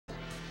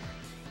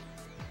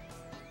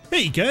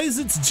Hey guys,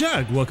 it's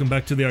Jag. Welcome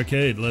back to the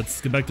arcade. Let's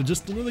get back to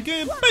just another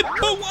game,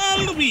 Paper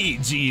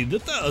Waluigi, the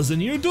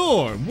 1000-Year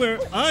Door, where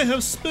I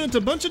have spent a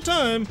bunch of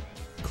time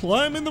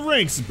climbing the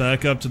ranks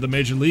back up to the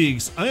major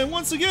leagues. I am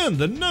once again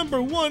the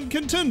 #1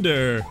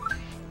 contender,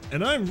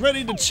 and I'm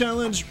ready to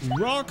challenge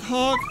Rawk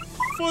Hawk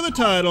for the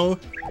title.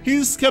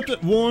 He's kept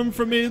it warm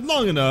for me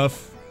long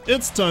enough.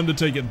 It's time to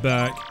take it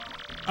back.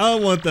 I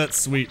want that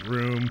sweet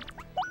room.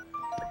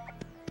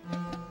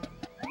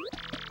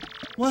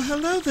 Well,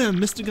 hello there,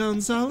 Mr.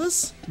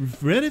 Gonzalez.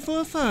 Ready for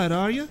a fight,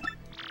 are you?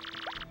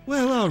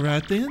 Well,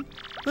 alright then.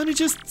 Let me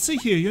just see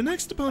here. Your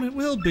next opponent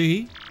will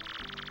be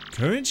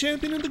current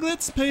champion of the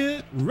Glitz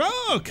Pit,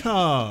 Rawk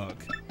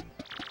Hawk.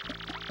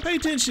 Pay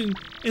attention.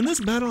 In this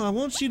battle, I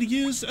want you to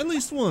use at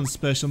least one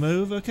special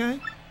move, okay?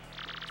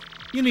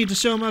 You need to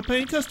show my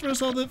paying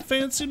customers all the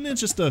fancy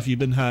ninja stuff you've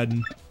been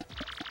hiding.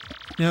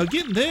 Now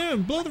get in there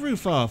and blow the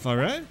roof off,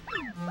 alright?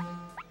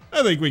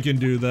 I think we can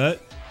do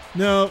that.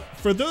 Now,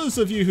 for those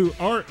of you who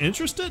are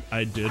interested,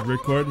 I did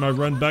record my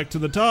run back to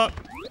the top.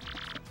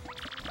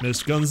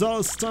 Mr.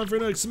 Gonzalez, it's time for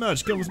your next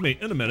match. Come with me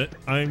in a minute.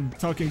 I'm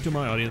talking to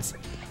my audience.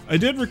 I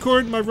did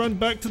record my run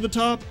back to the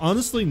top.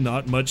 Honestly,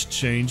 not much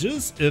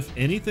changes. If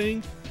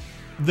anything,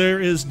 there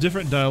is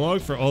different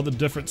dialogue for all the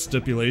different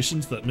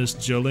stipulations that Miss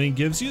Jolene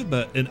gives you,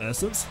 but in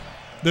essence,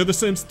 they're the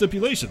same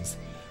stipulations.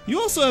 You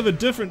also have a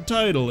different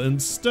title.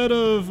 Instead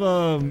of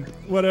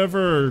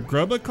whatever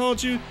Grubba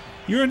called you,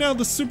 you're now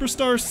the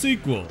Superstar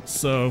sequel,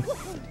 so...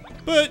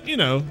 But, you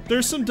know,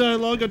 there's some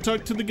dialogue. I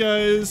talked to the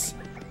guys.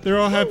 They're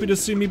all happy to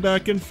see me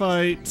back and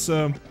fight,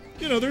 so...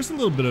 You know, there's a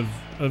little bit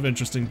of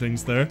interesting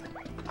things there.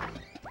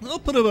 I'll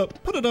put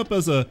it up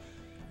as a...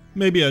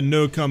 maybe a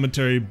no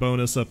commentary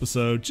bonus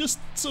episode, just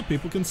so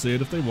people can see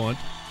it if they want.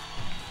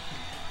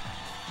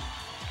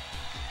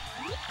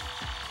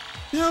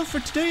 Now for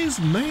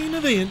today's main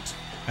event,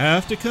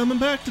 after coming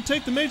back to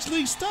take the Major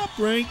League top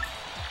rank,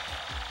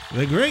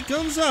 the great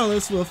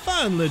Gonzalez will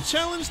finally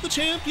challenge the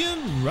champion,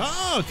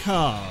 Rawk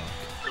Hawk.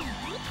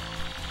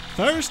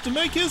 First to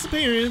make his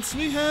appearance,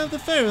 we have the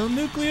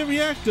ferronuclear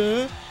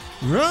reactor,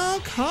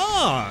 Rawk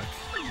Hawk.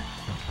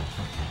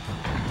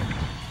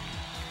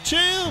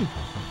 Champ!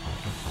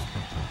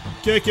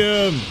 Kick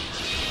him!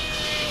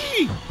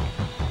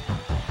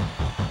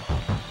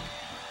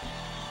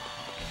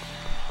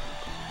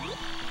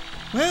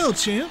 Well,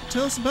 champ,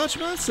 tell us about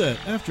your mindset.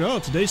 After all,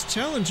 today's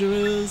challenger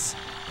is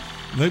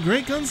the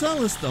great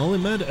Gonzalez, the only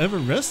man to ever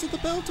wrestle the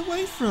belt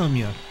away from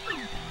you.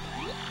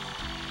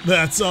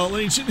 That's all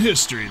ancient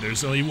history.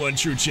 There's only one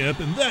true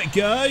champ, and that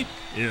guy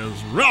is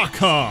Rawk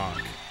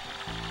Hawk.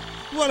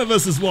 One of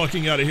us is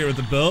walking out of here with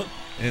the belt,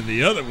 and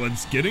the other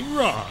one's getting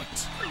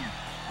rocked.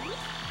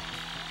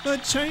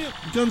 But champ,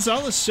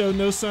 Gonzalez showed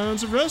no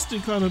signs of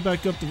resting climbing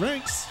back up the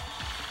ranks.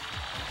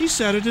 He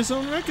shattered his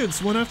own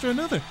records one after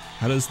another.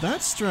 How does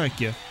that strike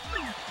you?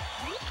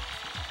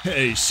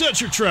 Hey,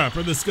 shut your trap,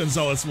 or this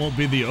Gonzalez won't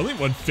be the only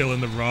one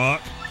filling the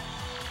rock.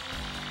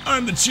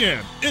 I'm the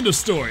champ. End of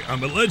story.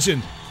 I'm a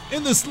legend,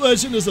 and this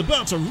legend is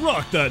about to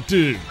rock that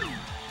dude.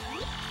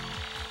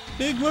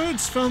 Big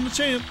words from the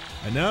champ.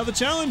 And now the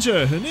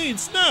challenger, who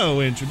needs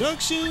no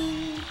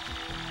introduction.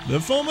 The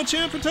former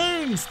champ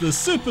returns, the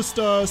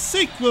Superstar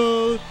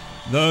sequel,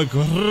 the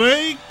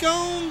great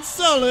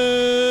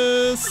Gonzalez.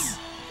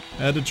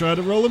 Had to try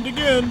to roll him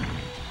again.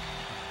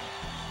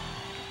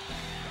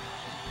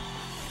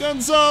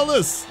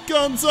 Gonzalez!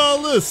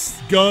 Gonzalez!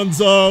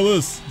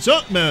 Gonzalez!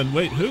 Jumpman!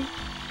 Wait, who?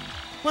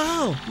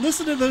 Wow,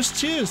 listen to those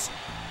cheers.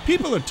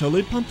 People are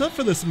totally pumped up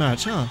for this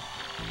match, huh?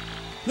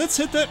 Let's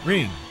hit that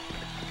ring.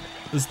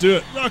 Let's do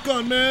it. Rock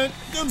on, man!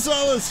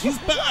 Gonzalez, he's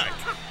back!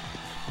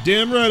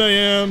 Damn right I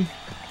am.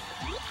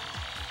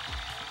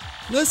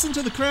 Listen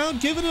to the crowd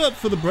giving it up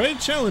for the brave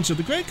challenge of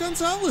the great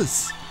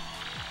Gonzalez.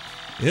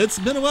 It's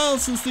been a while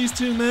since these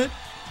two met,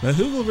 but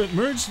who will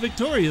emerge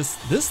victorious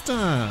this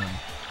time?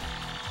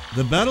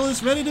 The battle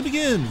is ready to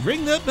begin.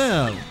 Ring that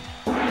bell.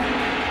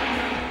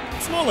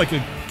 It's more like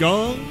a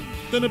gong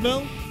than a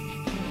bell,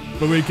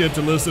 but we get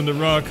to listen to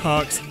Rawk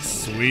Hawk's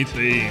sweet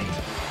theme.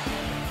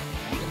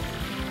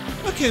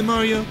 Okay,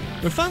 Mario,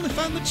 we're finally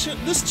finding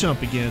this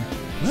chump again.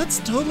 Let's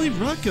totally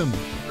rock him.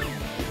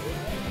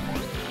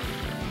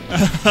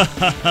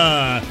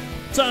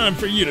 Time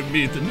for you to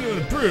meet the new and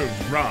improved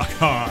Rawk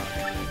Hawk.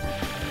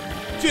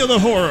 Feel the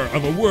horror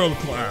of a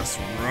world-class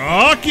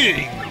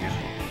rocking.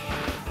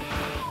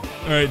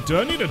 Alright, do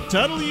I need to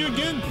tattle you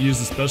again? Use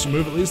the special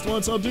move at least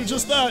once, I'll do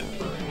just that.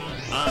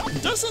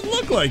 Doesn't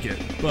look like it,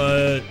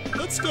 but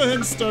let's go ahead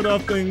and start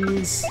off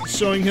things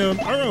showing him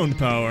our own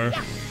power.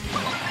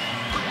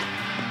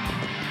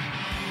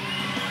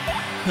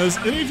 Has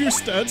any of your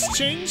stats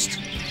changed?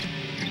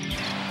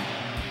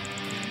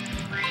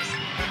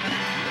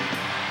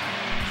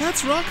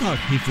 That's Rawk Hawk.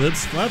 He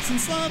flips, flaps, and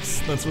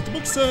slaps. That's what the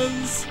book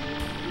says.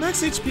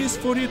 Max HP is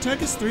 40,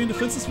 attack is 3, and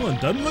defense is 1.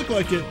 Doesn't look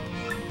like it.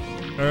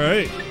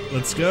 Alright,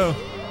 let's go.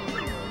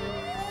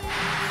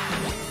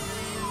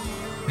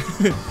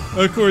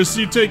 Of course,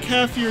 you take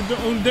half your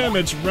own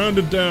damage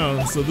rounded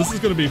down, so this is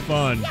gonna be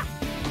fun.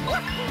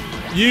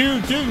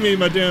 You give me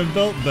my damn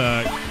belt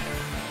back.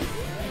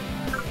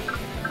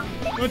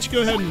 don't you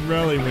go ahead and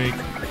rally wink?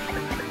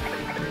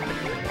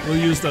 We'll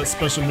use that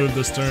special move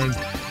this turn.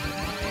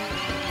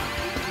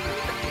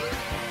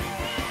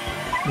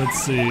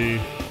 Let's see.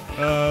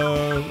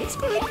 Let's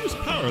go ahead and use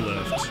Power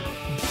Lift.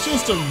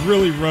 Just to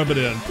really rub it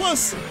in.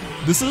 Plus,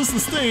 this is the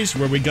stage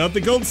where we got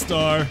the gold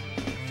star.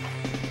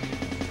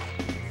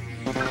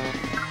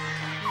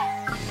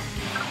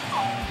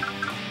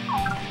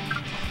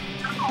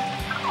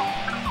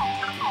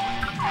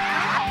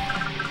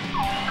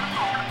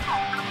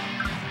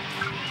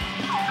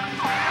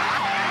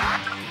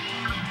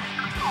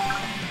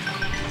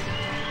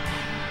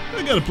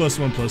 I got a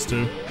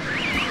 +1/+2.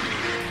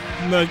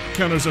 And that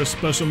counters our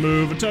special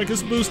move. Attack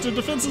is boosted,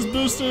 defense is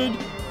boosted.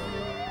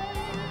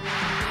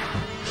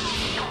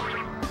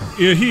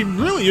 Yeah, he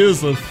really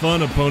is a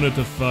fun opponent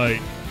to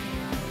fight.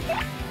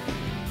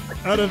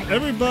 Out of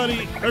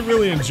everybody, I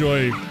really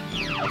enjoy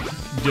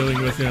dealing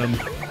with him.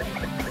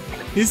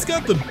 He's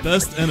got the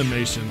best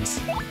animations.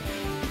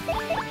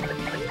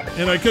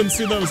 And I couldn't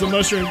see that was a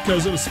mushroom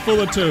because it was full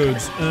of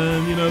toads.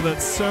 And you know,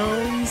 that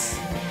sounds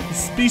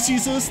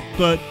speciesist,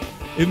 but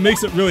it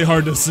makes it really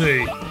hard to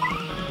see.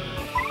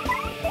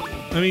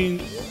 I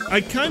mean,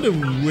 I kind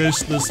of wish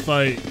this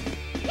fight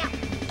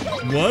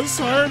was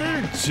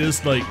harder,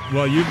 just like,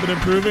 well, you've been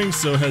improving,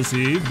 so has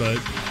he, but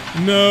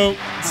no,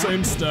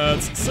 same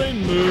stats,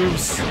 same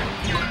moves.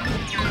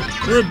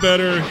 We're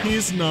better,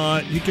 he's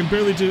not. He can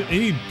barely do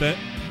any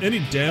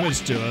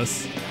damage to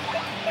us.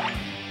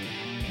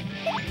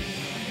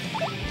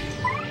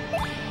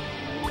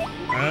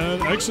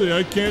 And actually,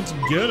 I can't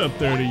get up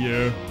there to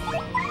you.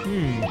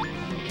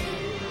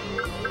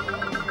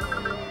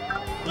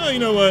 Oh, you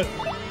know what?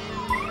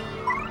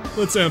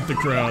 Let's amp the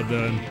crowd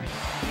then.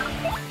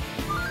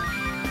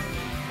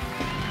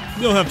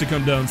 You'll have to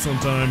come down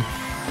sometime.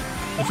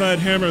 If I had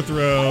Hammer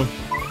Throw,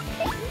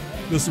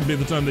 this would be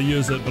the time to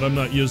use it, but I'm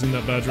not using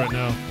that badge right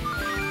now.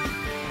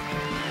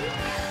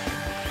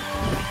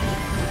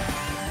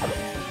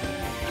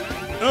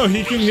 Oh,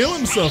 he can heal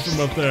himself from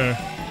up there.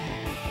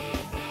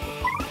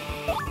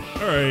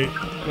 Alright,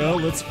 well,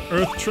 let's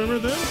Earth Tremor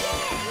then.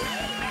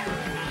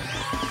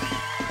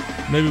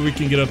 Maybe we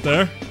can get up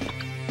there.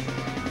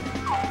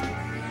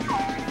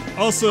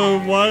 Also,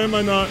 why am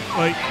I not,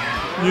 like,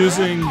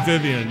 using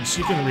Vivian?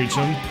 She can reach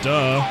him,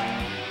 duh.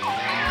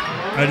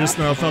 I just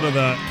now thought of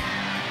that.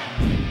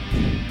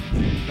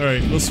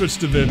 Alright, we'll switch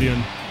to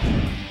Vivian.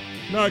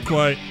 Not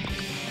quite.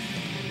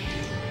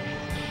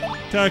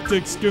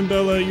 Tactics,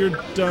 Goombella,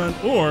 you're done.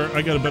 Or,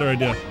 I got a better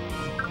idea.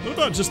 What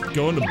about just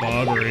going to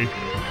Bobbery?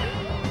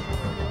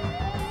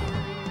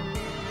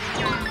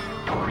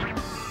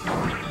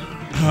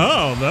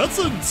 Oh, that's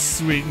a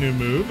sweet new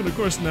move, and of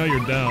course now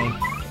you're down.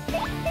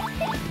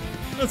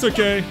 That's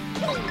okay.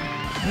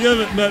 You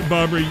haven't met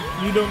Bobbery,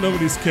 you don't know what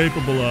he's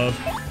capable of.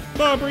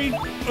 Bobbery,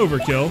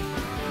 overkill.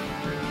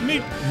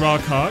 Meet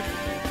Rawk Hawk.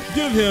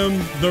 Give him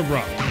the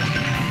rock.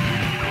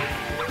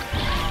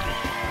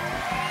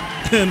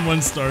 And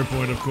 1 star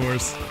point, of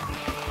course.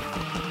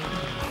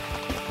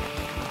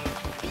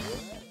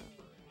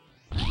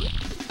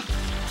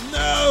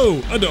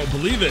 No! I don't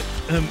believe it.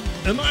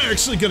 Am I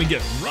actually gonna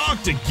get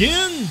rocked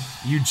again?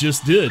 You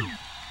just did.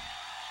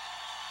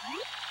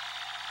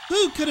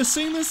 Who could have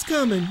seen this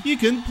coming? You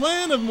couldn't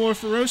plan a more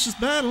ferocious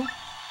battle.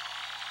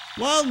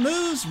 Wild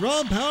moves,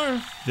 raw power,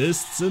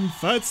 fists and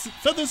fights,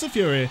 feathers of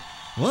fury.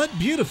 What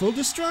beautiful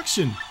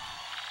destruction.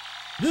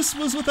 This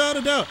was without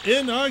a doubt,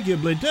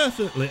 inarguably,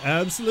 definitely,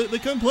 absolutely,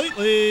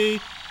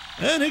 completely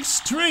an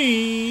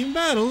extreme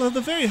battle of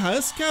the very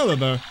highest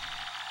caliber.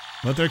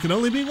 But there can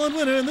only be one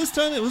winner, and this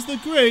time it was the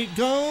great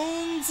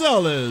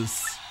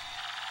Gonzalez.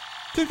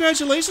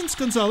 Congratulations,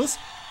 Gonzalez.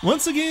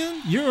 Once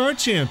again, you're our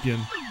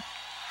champion.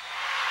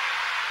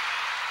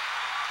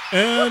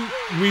 And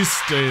we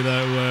stay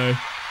that way.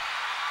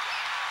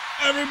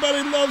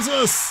 Everybody loves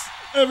us.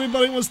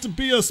 Everybody wants to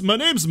be us. My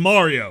name's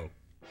Mario.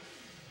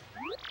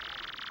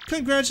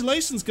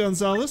 Congratulations,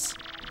 Gonzalez.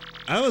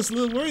 I was a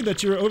little worried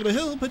that you were over the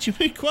hill, but you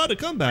made quite a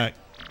comeback.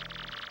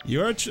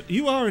 You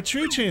are a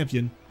true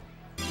champion.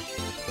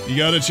 You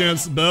got a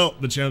champ's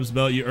belt, the champ's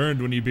belt you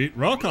earned when you beat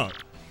Rawk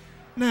Hawk.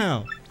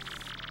 Now,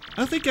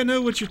 I think I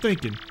know what you're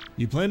thinking.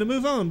 You plan to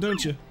move on,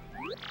 don't you?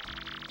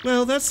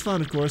 Well, that's fine,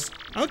 of course.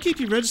 I'll keep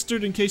you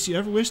registered in case you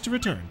ever wish to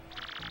return.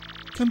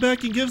 Come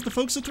back and give the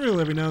folks a thrill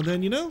every now and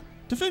then, you know?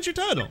 Defend your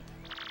title.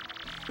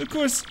 Of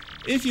course,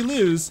 if you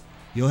lose,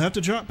 you'll have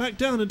to drop back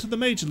down into the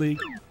Major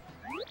League.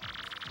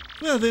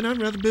 Well then, I'm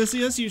rather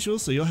busy as usual,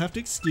 so you'll have to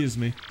excuse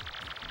me.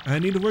 I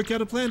need to work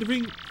out a plan to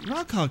bring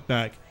Rawk Hawk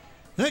back.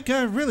 That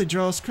guy really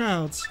draws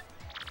crowds.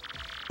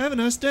 Have a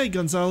nice day,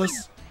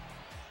 Gonzalez.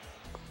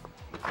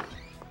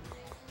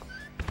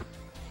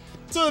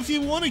 So if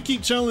you want to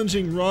keep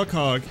challenging Rawk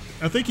Hawk,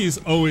 I think he's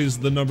always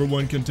the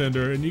 #1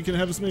 contender, and you can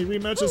have as many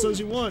rematches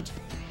as you want.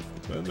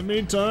 But in the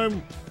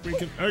meantime, we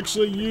can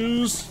actually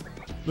use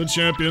the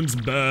champion's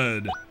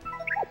bed.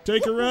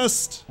 Take a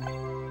rest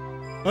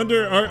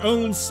under our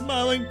own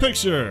smiling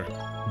picture,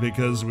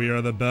 because we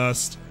are the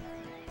best.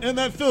 And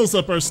that fills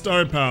up our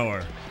star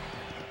power.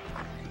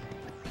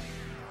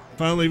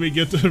 Finally, we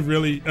get to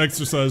really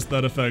exercise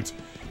that effect.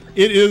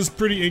 It is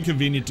pretty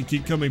inconvenient to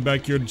keep coming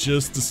back here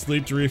just to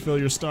sleep to refill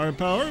your star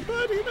power,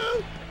 but you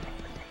know,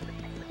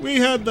 we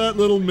had that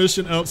little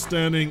mission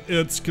outstanding.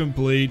 It's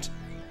complete.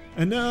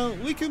 And now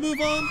we can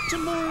move on to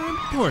more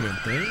important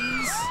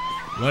things,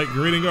 like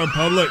greeting our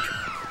public.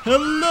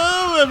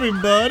 Hello,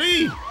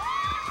 everybody!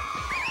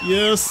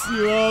 Yes,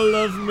 you all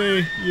love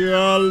me. You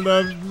all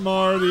love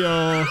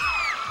Mario.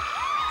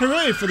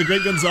 Hooray for the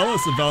great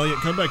Gonzalez, a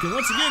valiant comeback, and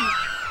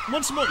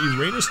once more,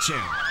 Uranus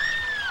champ.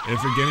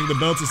 If you're getting the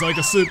belts, it's like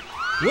a soup.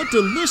 What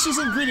delicious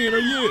ingredient are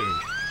you?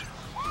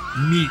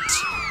 Meat.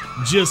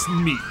 Just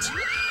meat.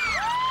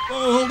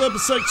 Oh, hold up a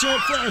sec,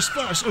 champ. Flash,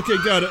 flash. Okay,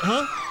 got it,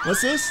 huh?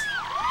 What's this?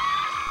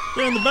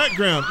 There in the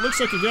background.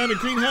 Looks like a guy in a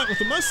green hat with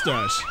a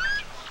mustache.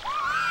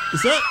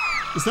 Is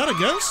that a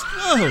ghost?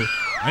 Whoa!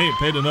 I ain't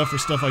paid enough for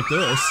stuff like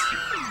this.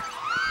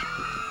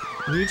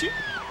 Luigi?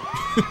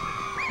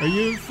 Are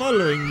you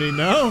following me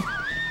now?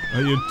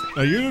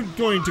 Are you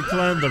going to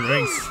climb the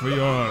ranks for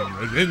your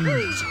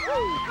revenge?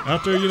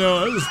 After, you know,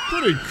 I was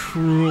pretty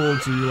cruel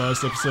to you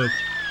last episode.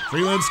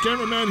 Freelance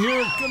cameraman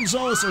here,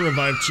 Gonzalez, a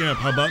revived champ.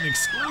 How about an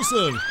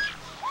exclusive?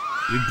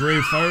 You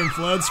brave fire and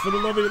floods for the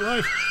love of your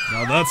life.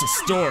 Now that's a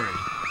story.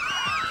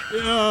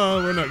 Yeah,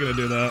 we're not gonna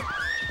do that.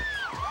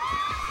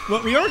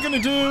 What we are gonna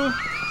do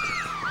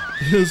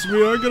is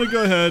we are gonna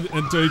go ahead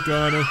and take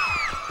on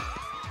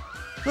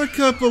a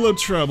couple of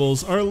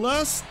troubles. Our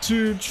last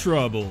two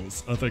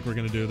troubles, I think we're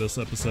gonna do this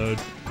episode.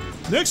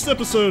 Next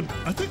episode,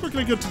 I think we're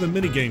gonna go to the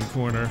minigame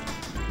corner,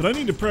 but I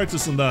need to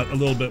practice on that a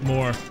little bit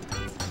more.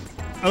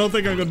 I don't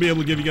think I'm gonna be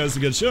able to give you guys a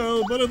good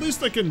show, but at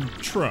least I can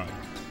try.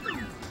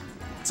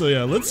 So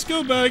yeah, let's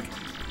go back.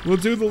 We'll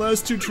do the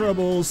last two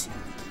troubles.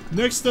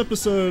 Next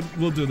episode,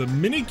 we'll do the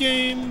mini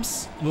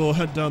games. We'll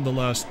head down the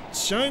last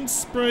shine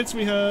sprites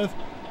we have.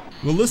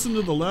 We'll listen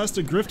to the last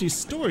of Grifty's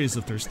stories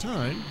if there's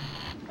time,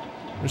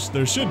 which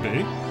there should be.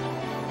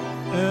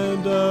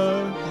 And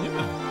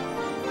yeah.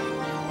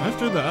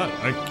 After that,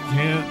 I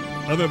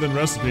can't, other than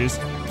recipes,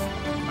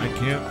 I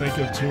can't think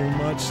of too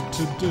much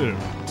to do.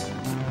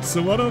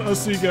 So why don't I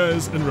see you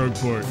guys in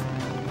Rogueport?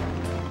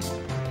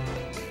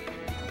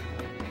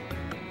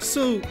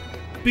 So,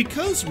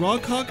 because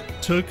Rawk Hawk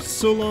took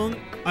so long,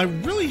 I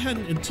really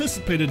hadn't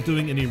anticipated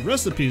doing any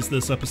recipes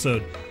this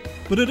episode,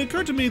 but it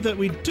occurred to me that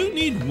we do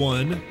need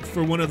one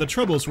for one of the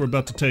troubles we're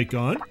about to take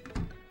on,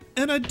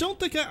 and I don't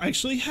think I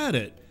actually had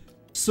it.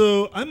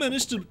 So I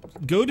managed to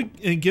go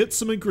and get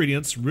some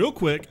ingredients real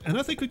quick, and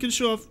I think we can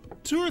show off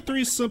 2 or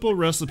 3 simple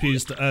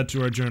recipes to add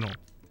to our journal.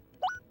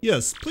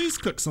 Yes, please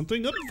cook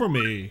something up for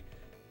me.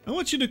 I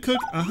want you to cook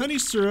a honey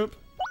syrup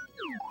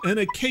and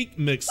a cake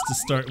mix to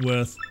start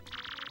with.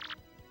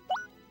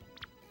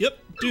 Yep,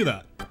 do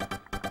that.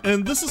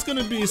 And this is going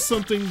to be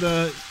something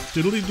that,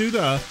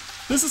 diddly-doo-dah,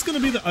 this is going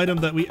to be the item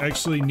that we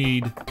actually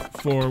need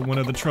for one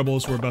of the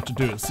troubles we're about to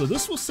do. So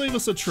this will save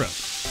us a trip.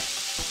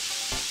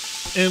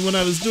 And when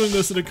I was doing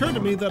this, it occurred to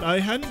me that I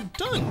hadn't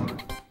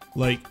done,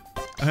 I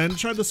hadn't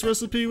tried this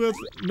recipe with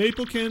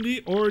maple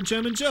candy or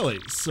jam and jelly,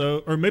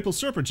 or maple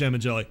syrup or jam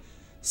and jelly.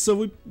 So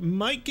we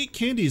might get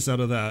candies out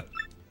of that.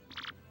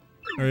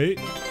 Alright,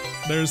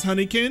 there's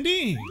honey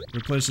candy,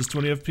 replenishes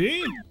 20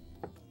 FP.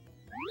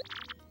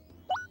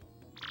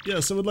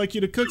 Yes, I would like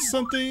you to cook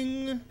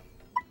something.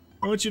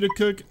 I want you to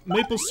cook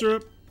maple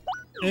syrup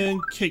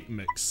and cake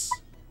mix.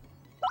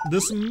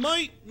 This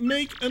might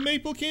make a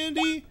maple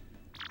candy.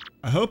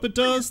 I hope it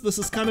does. This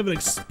is kind of an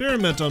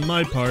experiment on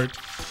my part.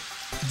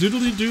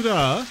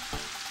 Doodly-doo-dah.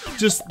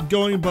 Just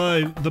going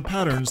by the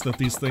patterns that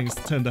these things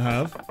tend to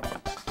have.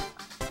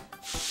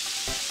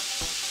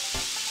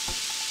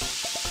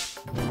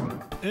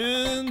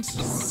 And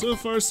so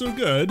far so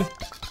good.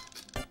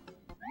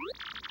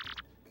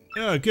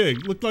 Yeah, okay,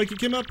 looked like it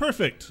came out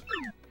perfect.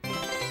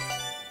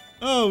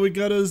 Oh, we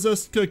got a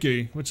zest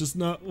cookie, which is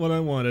not what I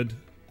wanted.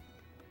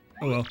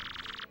 Oh well.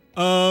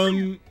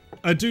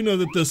 I do know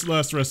that this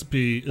last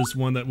recipe is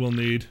one that we'll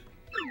need.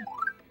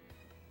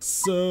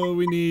 So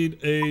we need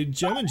a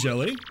jam and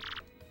jelly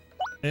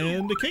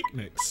and a cake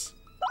mix.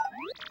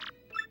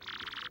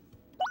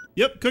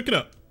 Yep, cook it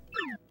up.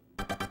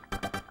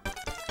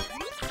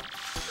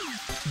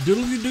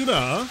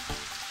 Doodly-doo-dah.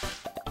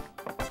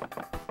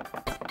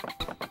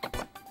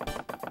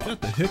 Got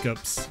the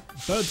hiccups.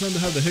 Bad time to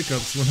have the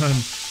hiccups when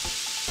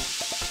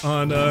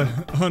I'm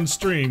on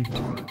stream.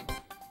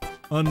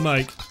 On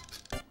mic.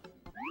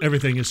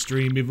 Everything is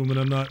stream, even when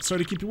I'm not.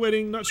 Sorry to keep you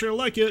waiting, not sure I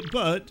like it,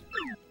 but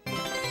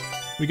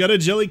we got a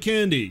jelly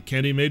candy.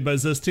 Candy made by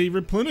Zesty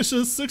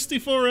replenishes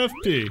 64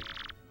 FP.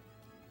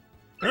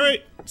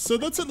 Alright, so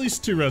that's at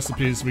least 2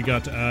 recipes we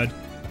got to add,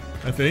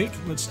 I think.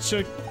 Let's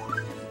check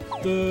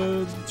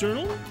the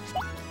journal.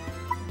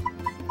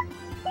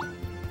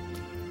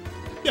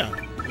 Yeah,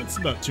 that's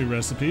about 2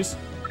 recipes.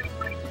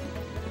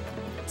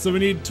 So we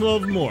need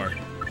 12 more.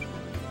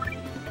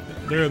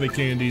 There are the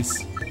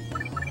candies.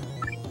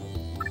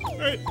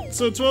 Alright,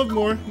 so 12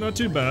 more, not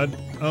too bad.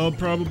 I'll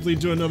probably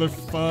do another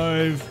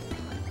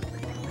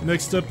 5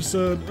 next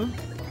episode.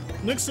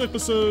 Next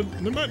episode,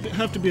 there might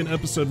have to be an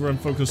episode where I'm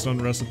focused on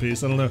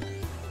recipes, I don't know.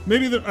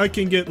 Maybe I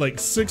can get like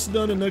 6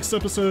 done in next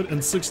episode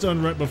and 6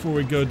 done right before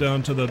we go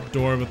down to the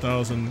door of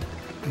 1,000.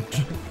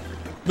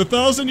 The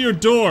 1,000-year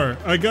door!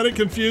 I got it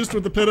confused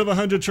with the pit of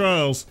 100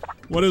 trials.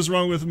 What is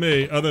wrong with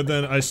me, other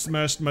than I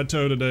smashed my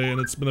toe today and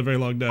it's been a very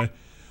long day.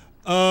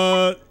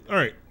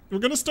 Alright. We're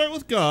gonna start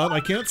with Gob. I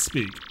can't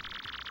speak.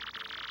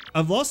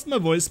 I've lost my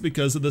voice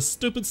because of the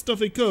stupid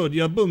stuffy code,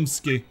 ya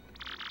boomski.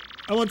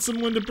 I want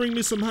someone to bring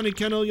me some honey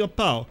kennel, ya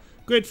pal.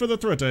 Great for the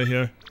throat, I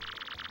hear.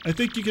 I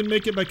think you can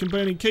make it by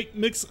combining cake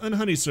mix and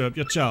honey syrup,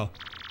 ya chow.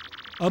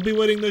 I'll be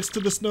waiting next to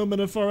the snowman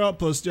at Fahr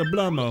Outpost, ya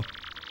blamo.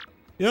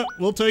 Yep,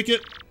 we'll take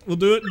it. We'll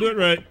do it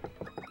right.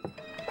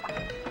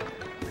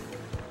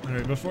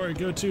 Alright, before I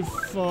go too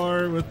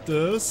far with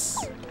this,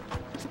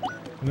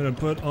 I'm gonna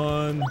put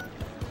on...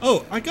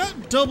 Oh, I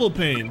got double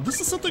pain. This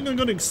is something I'm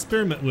gonna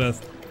experiment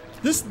with.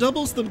 This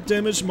doubles the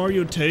damage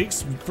Mario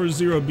takes for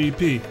 0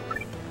 BP.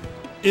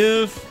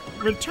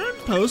 If return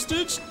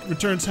postage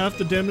returns half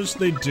the damage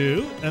they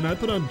do, and I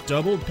put on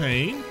double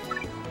pain,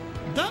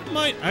 that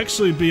might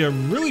actually be a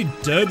really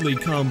deadly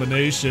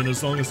combination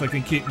as long as I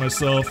can keep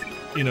myself,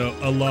 you know,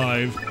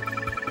 alive.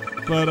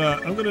 But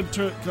I'm gonna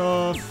take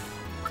off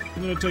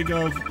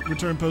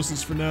return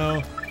postage for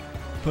now,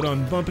 put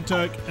on bump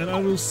attack, and I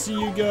will see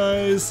you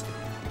guys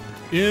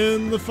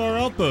in the Fahr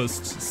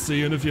Outpost. See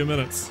you in a few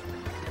minutes.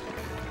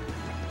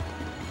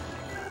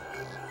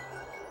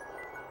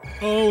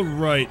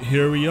 Alright,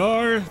 here we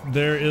are.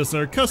 There is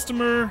our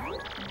customer.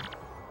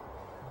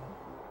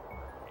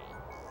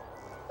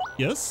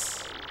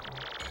 Yes?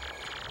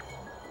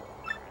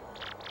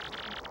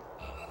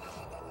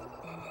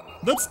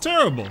 That's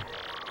terrible.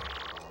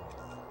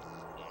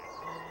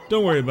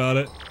 Don't worry about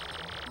it.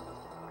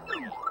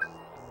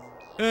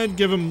 And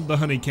give him the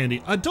honey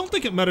candy. I don't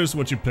think it matters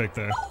what you pick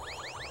there.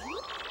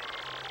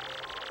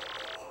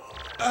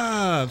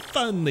 Ah,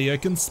 finally I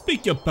can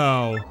speak, ya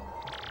pal.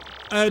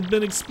 I had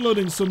been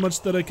exploding so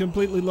much that I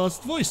completely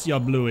lost voice, ya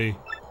bluey.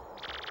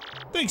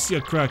 Thanks, ya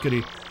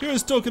crackety.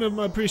 Here's token of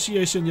my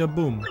appreciation, ya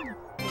boom.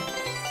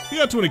 You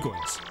got 20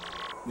 coins.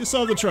 You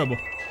solved the trouble.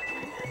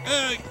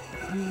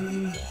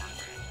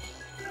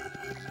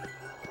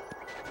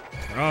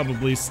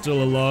 Probably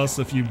still a loss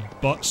if you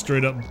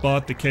straight up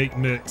bought the cake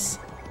mix.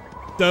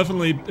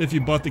 Definitely if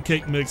you bought the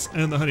cake mix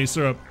and the honey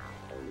syrup.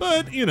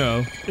 But, you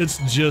know, it's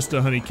just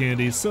a honey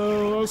candy,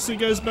 so I'll see you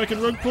guys back in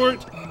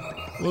Rogueport.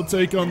 We'll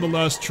take on the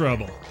last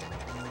trouble.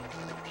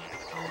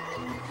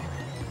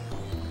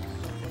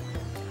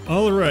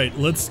 Alright,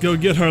 let's go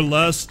get our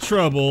last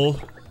trouble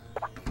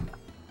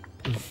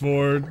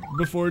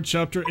before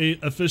Chapter 8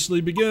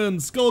 officially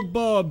begins. Gold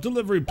Bob,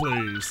 delivery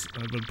please.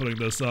 I've been putting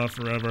this off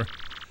forever.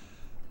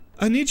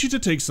 I need you to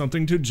take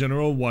something to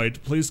General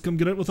White. Please come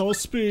get it with all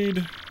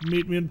speed.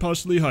 Meet me in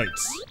Poshley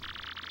Heights.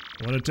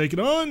 Want to take it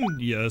on?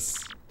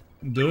 Yes.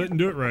 Do it and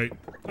do it right.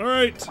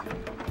 Alright.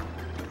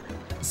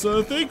 So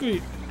I think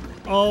we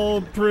all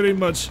pretty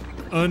much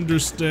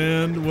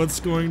understand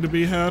what's going to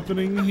be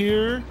happening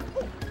here.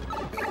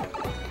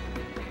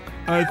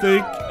 I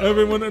think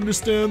everyone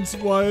understands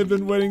why I've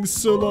been waiting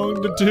so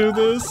long to do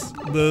this.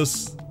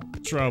 This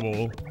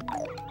trouble.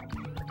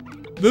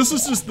 This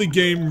is just the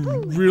game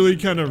really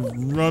kind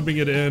of rubbing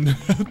it in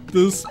at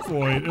this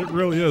point. It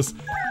really is.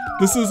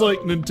 This is like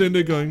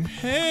Nintendo going,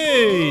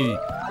 hey,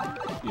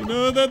 you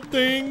know that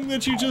thing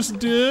that you just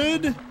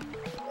did?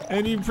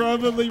 And you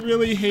probably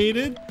really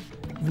hated?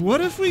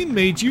 What if we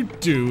made you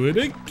do it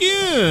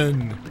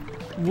again?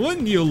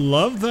 Wouldn't you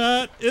love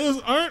that?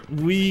 Aren't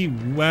we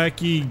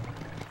wacky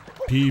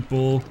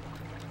people?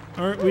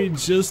 Aren't we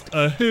just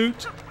a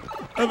hoot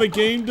of a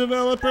game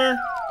developer?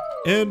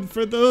 And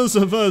for those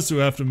of us who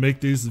have to make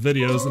these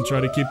videos and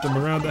try to keep them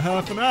around a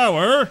half an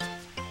hour,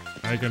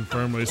 I can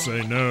firmly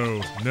say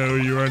no. No,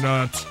 you are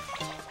not.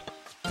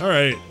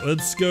 Alright,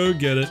 let's go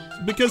get it.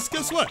 Because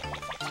guess what?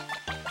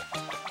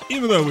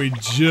 Even though we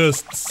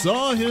just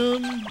saw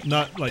him,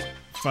 not like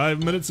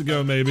 5 minutes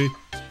ago maybe,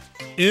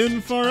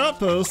 in Fahr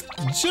Outpost,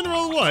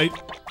 General White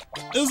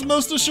is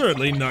most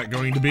assuredly not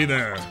going to be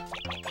there.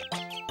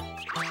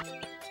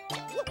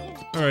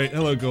 Alright,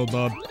 hello Gold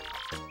Bob.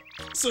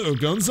 So,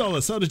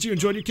 Gonzalez, how did you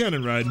enjoy your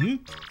cannon ride,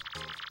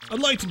 I'd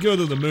like to go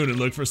to the moon and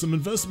look for some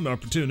investment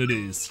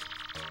opportunities.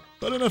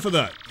 But enough of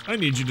that. I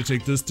need you to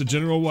take this to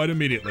General White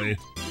immediately.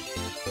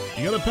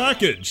 You got a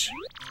package!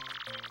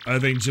 I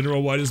think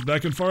General White is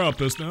back in Fahr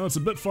Outpost now. It's a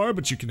bit far,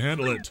 but you can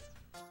handle it.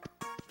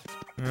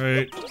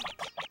 Alright.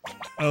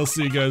 I'll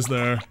see you guys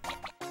there.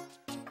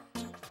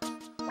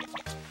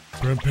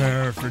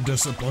 Prepare for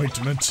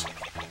disappointment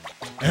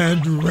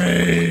and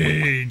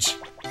rage!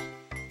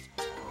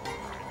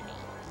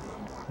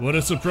 What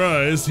a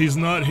surprise, he's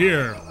not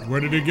here. Where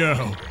did he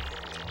go?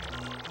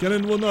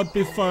 Cannon will not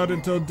be fired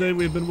until the day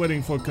we've been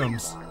waiting for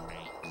comes.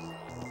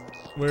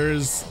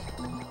 Where's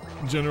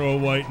General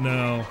White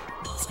now?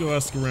 Let's go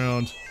ask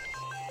around.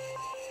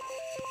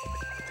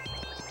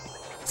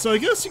 So I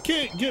guess you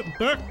can't get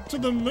back to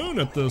the moon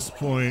at this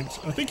point.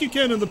 I think you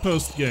can in the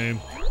post game.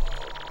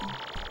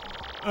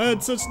 I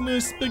had such a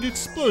nice big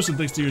explosion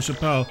thanks to you,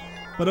 Chappelle.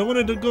 But I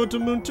wanted to go to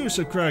moon too,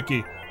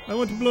 Shakraki. I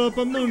want to blow up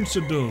a moon,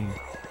 Shadoom.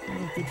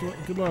 Oh,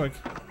 good luck.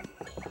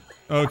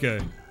 Okay,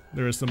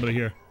 there is somebody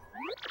here.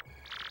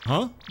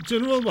 Huh?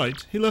 General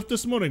White. He left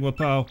this morning,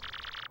 Wapow.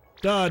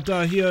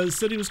 He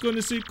said he was going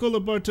to see Cola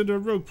Bartender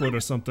at Rogueport or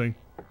something.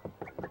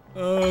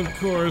 Of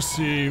course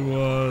he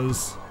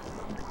was.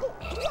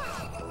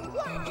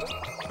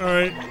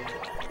 Alright,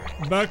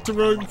 back to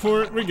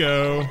Rogueport we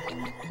go.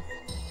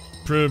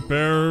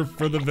 Prepare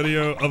for the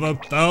video of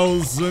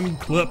 1,000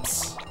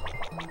 clips.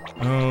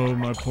 Oh,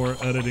 my poor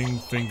editing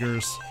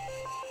fingers.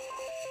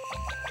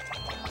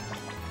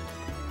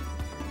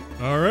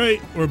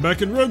 Alright, we're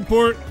back in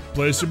Rogueport.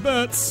 Place your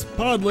bets.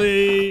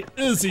 Podley,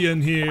 is he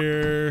in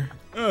here?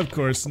 Of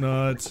course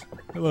not.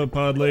 Hello,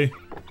 Podley.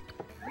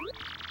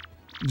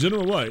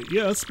 General White.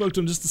 Yeah, I spoke to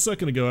him just a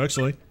second ago,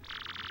 actually.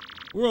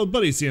 We're old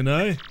buddies, he and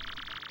I.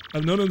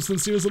 I've known him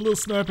since he was a little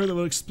sniper that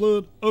would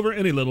explode over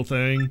any little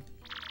thing.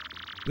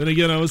 Then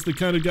again, I was the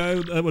kind of guy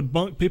that would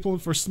bonk people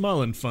for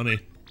smiling funny.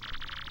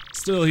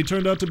 Still, he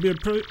turned out to be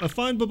a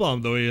fine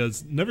babam, though he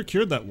has never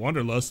cured that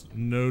wanderlust,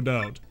 no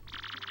doubt.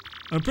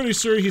 I'm pretty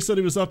sure he said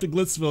he was off to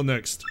Glitzville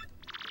next.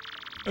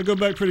 I go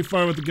back pretty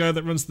far with the guy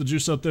that runs the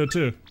juice out there,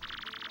 too.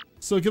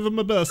 So give him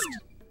my best.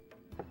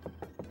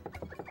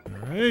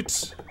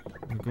 Alright.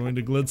 I'm going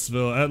to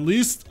Glitzville. At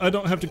least I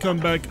don't have to come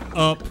back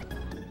up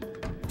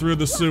through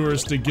the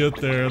sewers to get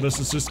there. This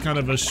is just kind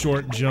of a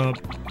short jump.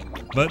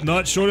 But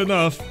not short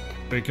enough,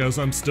 because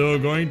I'm still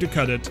going to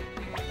cut it.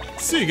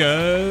 See you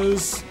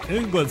guys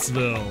in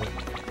Glitzville.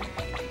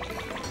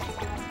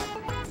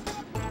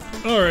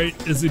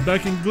 Alright, is he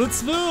back in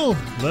Glitzville?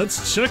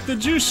 Let's check the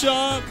juice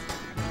shop.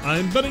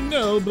 I'm betting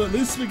no, but at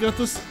least we got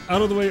this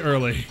out of the way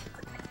early.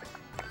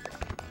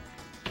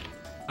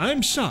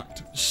 I'm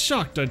shocked.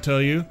 Shocked, I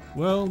tell you.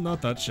 Well,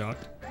 not that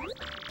shocked.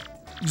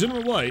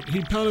 General White,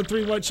 he pounded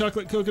 3 white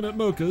chocolate coconut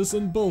mochas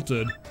and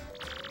bolted.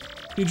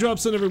 He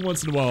drops in every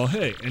once in a while.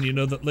 Hey, and you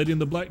know that lady in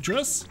the black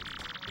dress?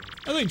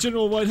 I think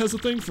General White has a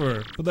thing for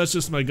her, but that's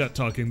just my gut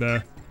talking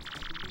there.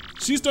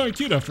 She's darn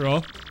cute after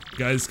all.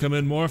 Guys come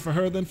in more for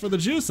her than for the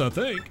juice, I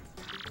think.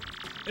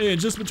 Hey,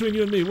 and just between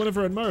you and me, one of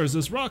her admirers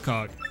is Rawk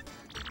Hawk.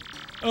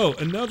 Oh,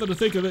 and now that I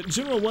think of it,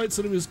 General White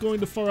said he was going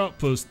to Fahr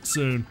Outpost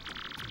soon.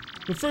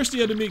 But first he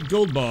had to meet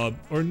Gold Bob,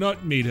 or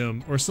not meet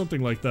him, or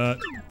something like that.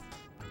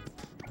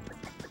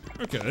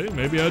 Okay,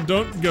 maybe I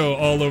don't go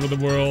all over the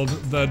world.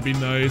 That'd be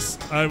nice.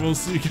 I will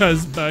see you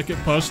guys back at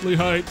Poshley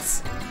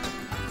Heights.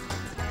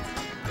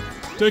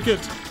 Ticket.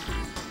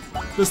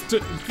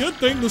 Good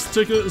thing this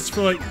ticket is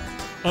for like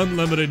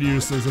unlimited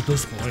uses at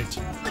this point.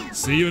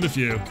 See you in a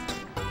few.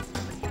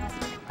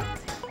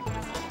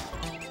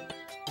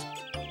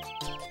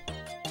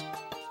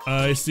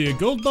 I see a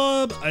Gold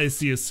Bob, I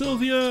see a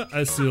Sylvia,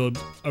 I see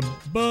a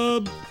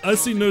Bub, I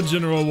see no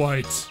General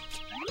White.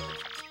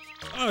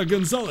 Ah,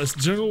 Gonzalez,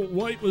 General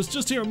White was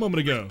just here a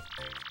moment ago.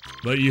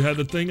 But you had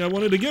the thing I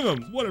wanted to give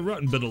him. What a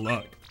rotten bit of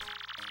luck.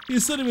 He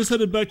said he was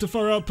headed back to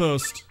Fahr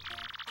Outpost.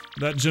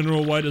 That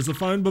General White is a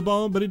fine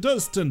babam, but he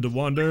does tend to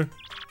wander.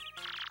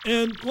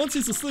 And once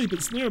he's asleep,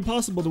 it's near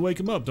impossible to wake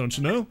him up, don't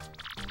you know?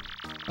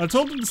 I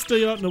told him to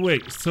stay out and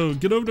awake, so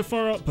get over to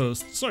Fahr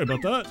Outpost. Sorry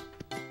about that.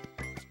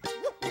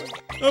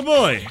 Oh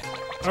boy!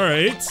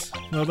 Alright,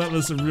 now that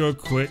was a real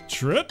quick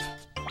trip.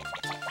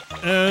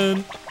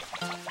 And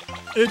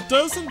it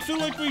doesn't feel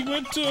like we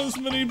went to as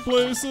many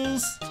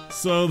places,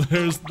 so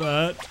there's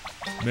that.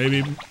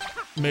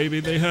 Maybe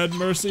they had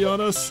mercy on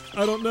us,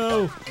 I don't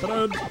know.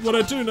 But what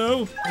I do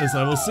know is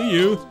I will see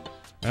you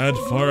at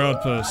Fahr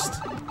Outpost.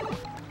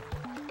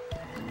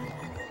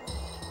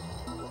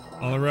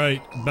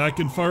 Alright, back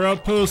in Fahr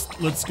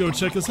Outpost, let's go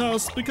check his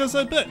house, because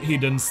I bet he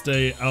didn't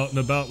stay out and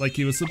about like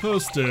he was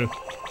supposed to.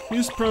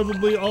 He's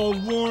probably all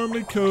warm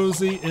and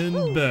cozy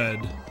in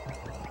bed.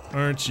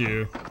 Aren't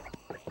you?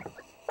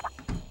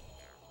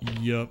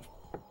 Yup.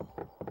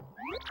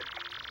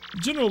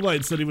 General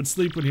White said he would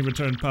sleep when he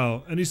returned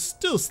POW, and he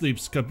still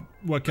sleeps,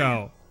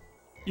 Wakao.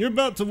 You're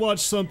about to watch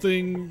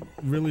something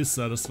really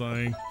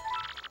satisfying.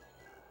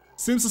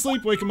 Seems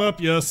asleep, wake him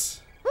up,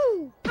 yes.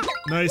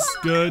 Nice,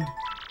 good.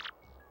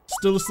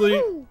 Still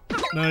asleep?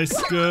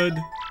 Nice, good.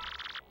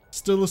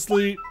 Still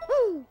asleep?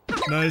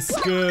 Nice,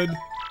 good.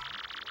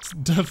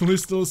 Definitely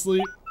still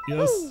asleep.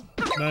 Yes.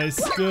 Nice,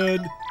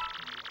 good.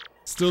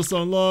 Still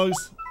sawing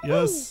logs.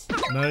 Yes.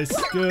 Nice,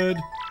 good.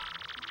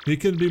 He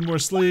couldn't be more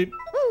asleep.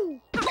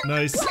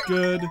 Nice,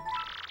 good.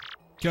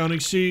 Counting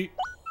sheet.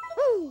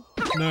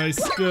 Nice,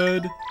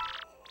 good.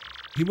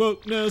 He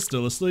woke. No,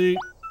 still asleep.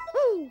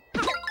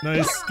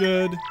 Nice,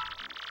 good.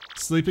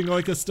 Sleeping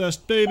like a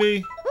stashed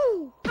baby.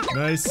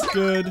 Nice,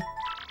 good.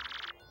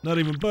 Not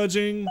even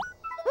budging.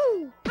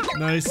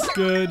 Nice,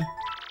 good.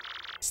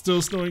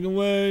 Still snoring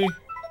away.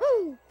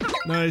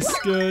 Nice,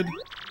 good.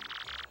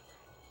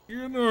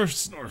 You snore,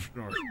 snore,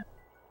 snore.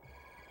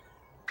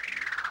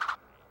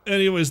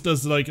 Anyways,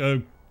 does like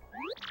a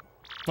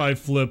 5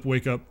 flip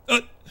wake up.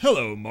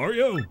 Hello,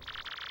 Mario.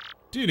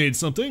 Do you need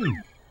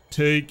something?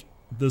 Take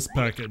this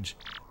package.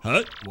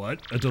 Huh?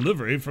 What? A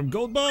delivery from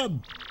Gold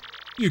Bob?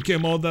 You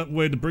came all that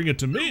way to bring it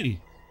to me.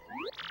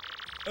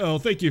 Oh,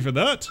 thank you for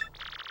that.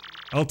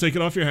 I'll take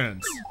it off your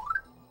hands.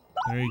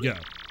 There you go.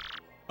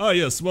 Ah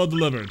yes, well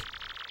delivered.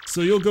 So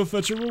you'll go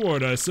fetch your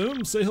reward, I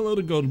assume? Say hello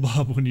to Gold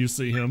Bob when you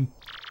see him.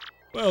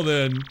 Well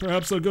then,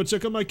 perhaps I'll go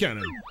check on my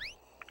cannon.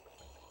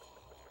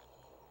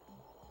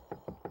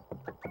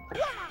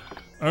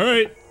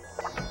 Alright.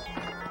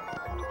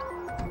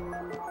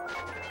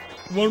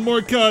 One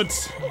more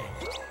cut,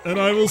 and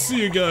I will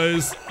see you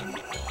guys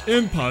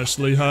in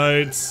Poshley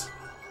Heights.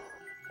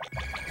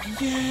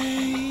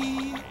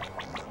 Yay!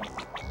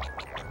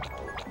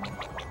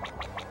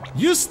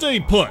 You stay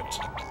put.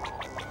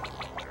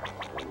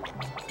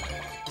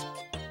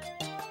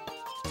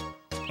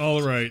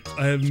 Alright,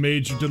 I have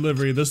made your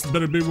delivery. This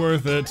better be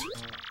worth it.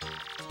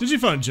 Did you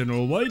find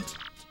General White?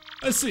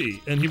 I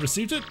see, and he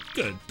received it?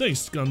 Good,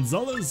 thanks,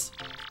 Gonzalez.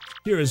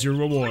 Here is your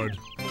reward.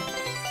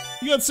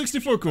 You got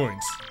 64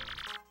 coins.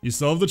 You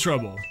solved the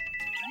trouble.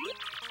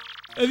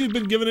 Have you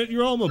been giving it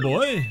your all, my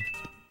boy?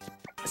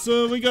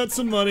 So we got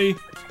some money,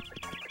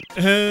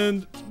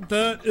 and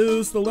that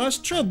is the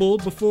last trouble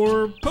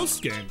before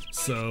post-game.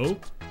 So,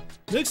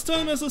 next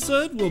time, as I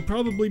said, we'll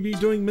probably be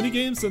doing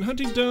mini-games and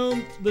hunting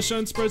down the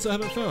shine sprites I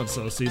haven't found,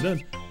 so I'll see you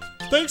then.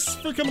 Thanks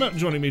for coming out and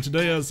joining me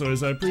today. As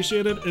always, I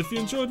appreciate it. If you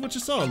enjoyed what you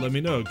saw, let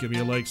me know. Give me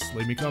a like,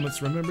 leave me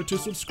comments, remember to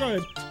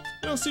subscribe,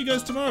 and I'll see you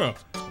guys tomorrow.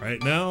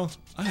 Right now,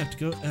 I have to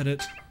go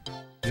edit.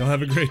 Y'all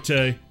have a great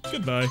day.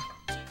 Goodbye.